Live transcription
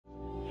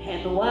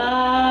And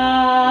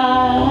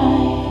why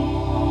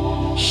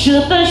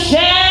should the shadows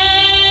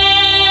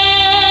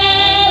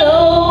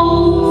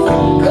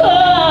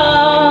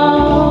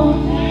come?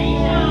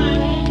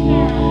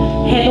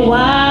 And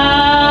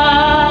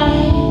why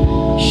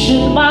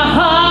should my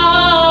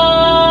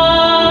heart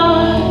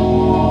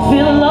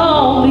feel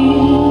lonely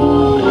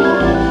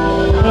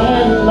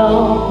and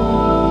long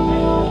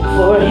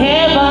for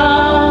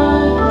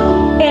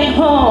heaven and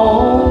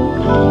home?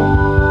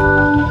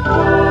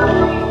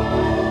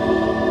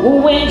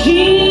 When Jesus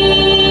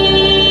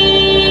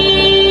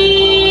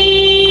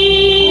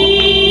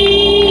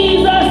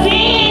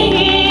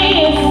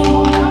is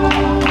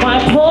my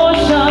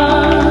portion,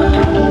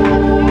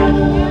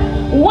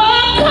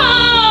 what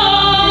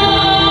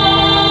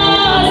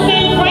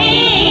constant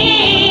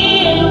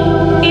friend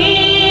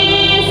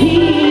is He?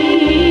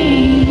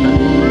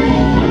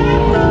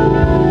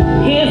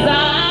 His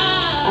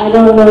eyes. I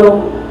don't know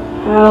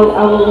how I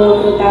would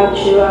live without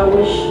you. I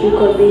wish you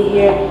could be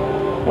here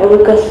and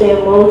we could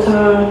spend more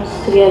times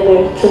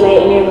together to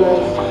make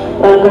memories.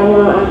 But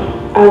Grandma,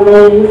 I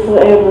love you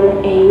forever,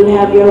 and you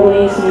have your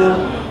ways now.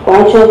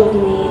 Watch over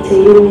me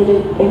until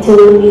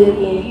we meet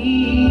again.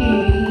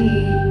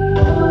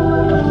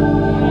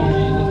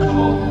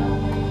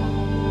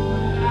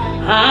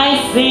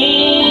 I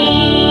sing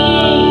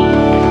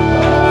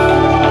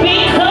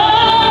because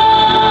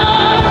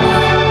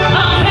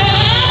I'm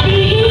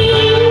happy.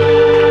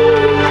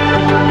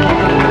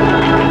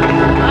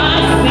 I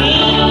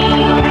sing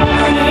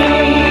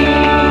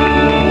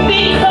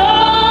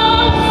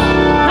because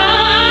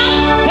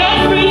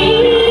I'm free.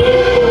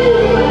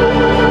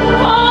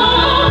 Oh,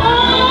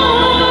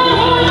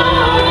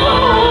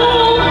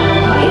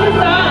 His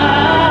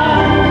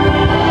eyes,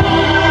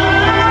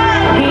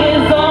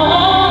 His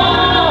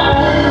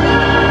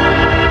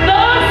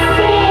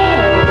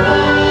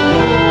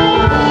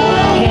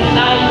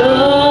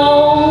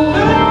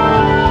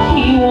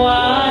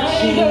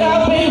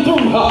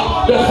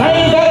the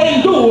things that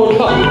endured,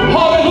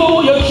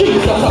 hallelujah,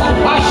 Jesus.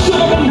 I should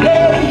have been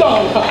dead and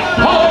gone,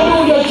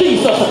 hallelujah,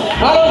 Jesus.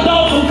 I done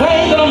done some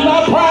things that I'm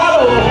not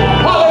proud of,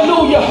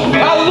 hallelujah.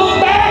 I look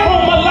back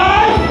on my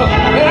life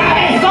and I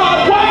ask God,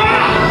 why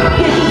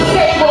did you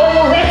save a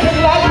wretched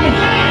like me?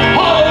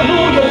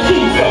 Hallelujah,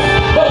 Jesus.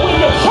 But when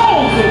you're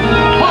chosen,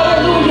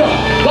 hallelujah,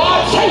 God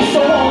chased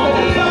the one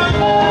that is not.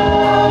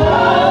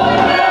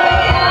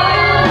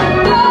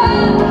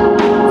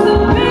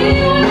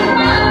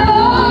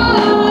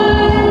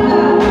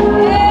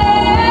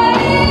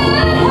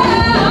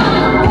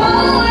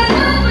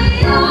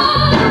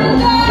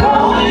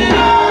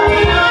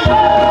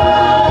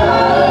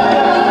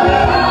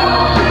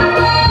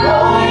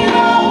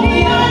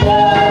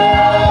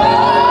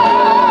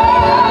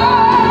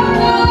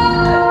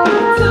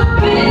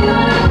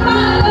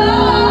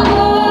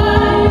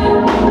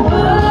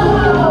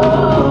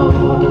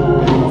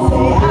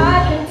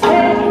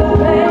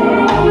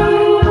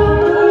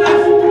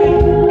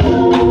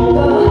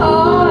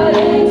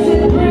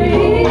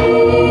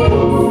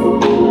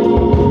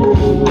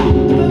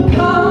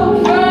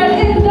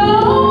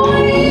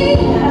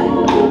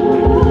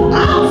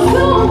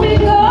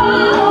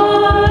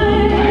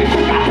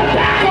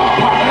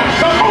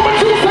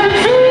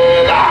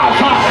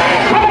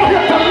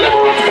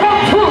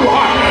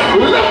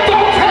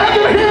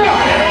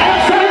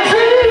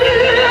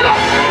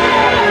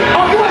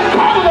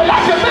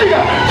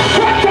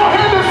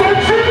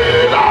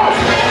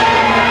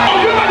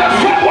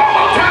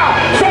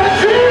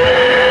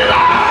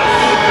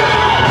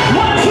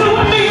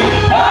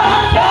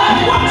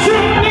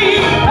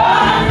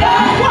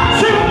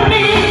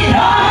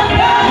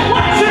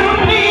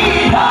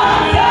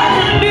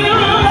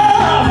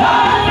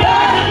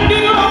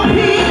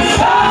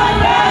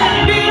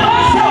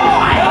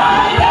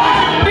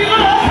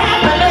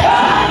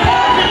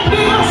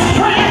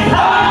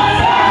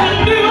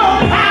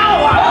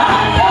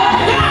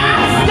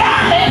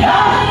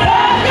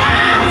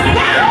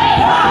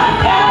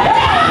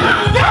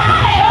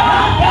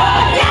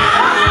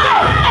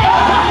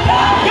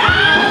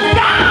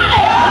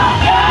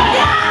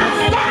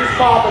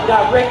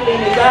 Directly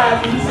in his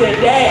eyes, and he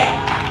said, Dad,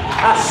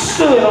 I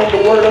stood on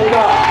the word of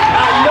God.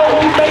 I know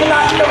you may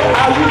not know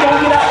how you're going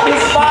to get out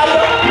this fire.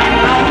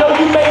 I know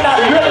you may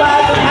not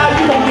realize how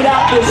you're going to get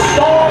out this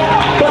storm.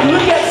 But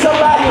look at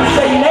somebody and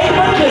say,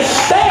 neighbor, just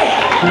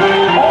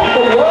stand on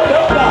the word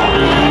of God.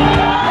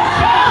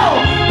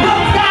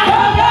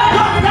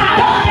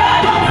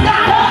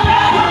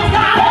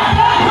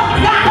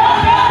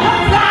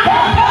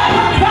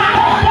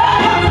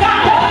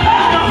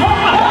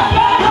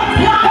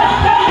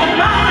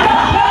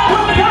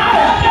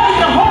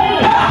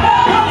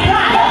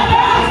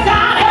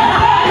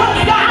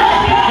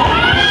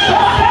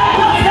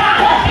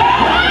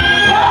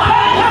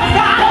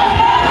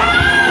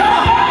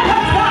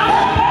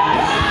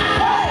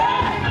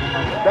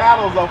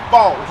 Battles are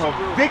fought, her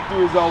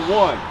victories are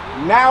won.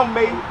 Now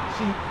may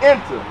she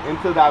enter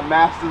into thy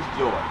master's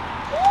joy.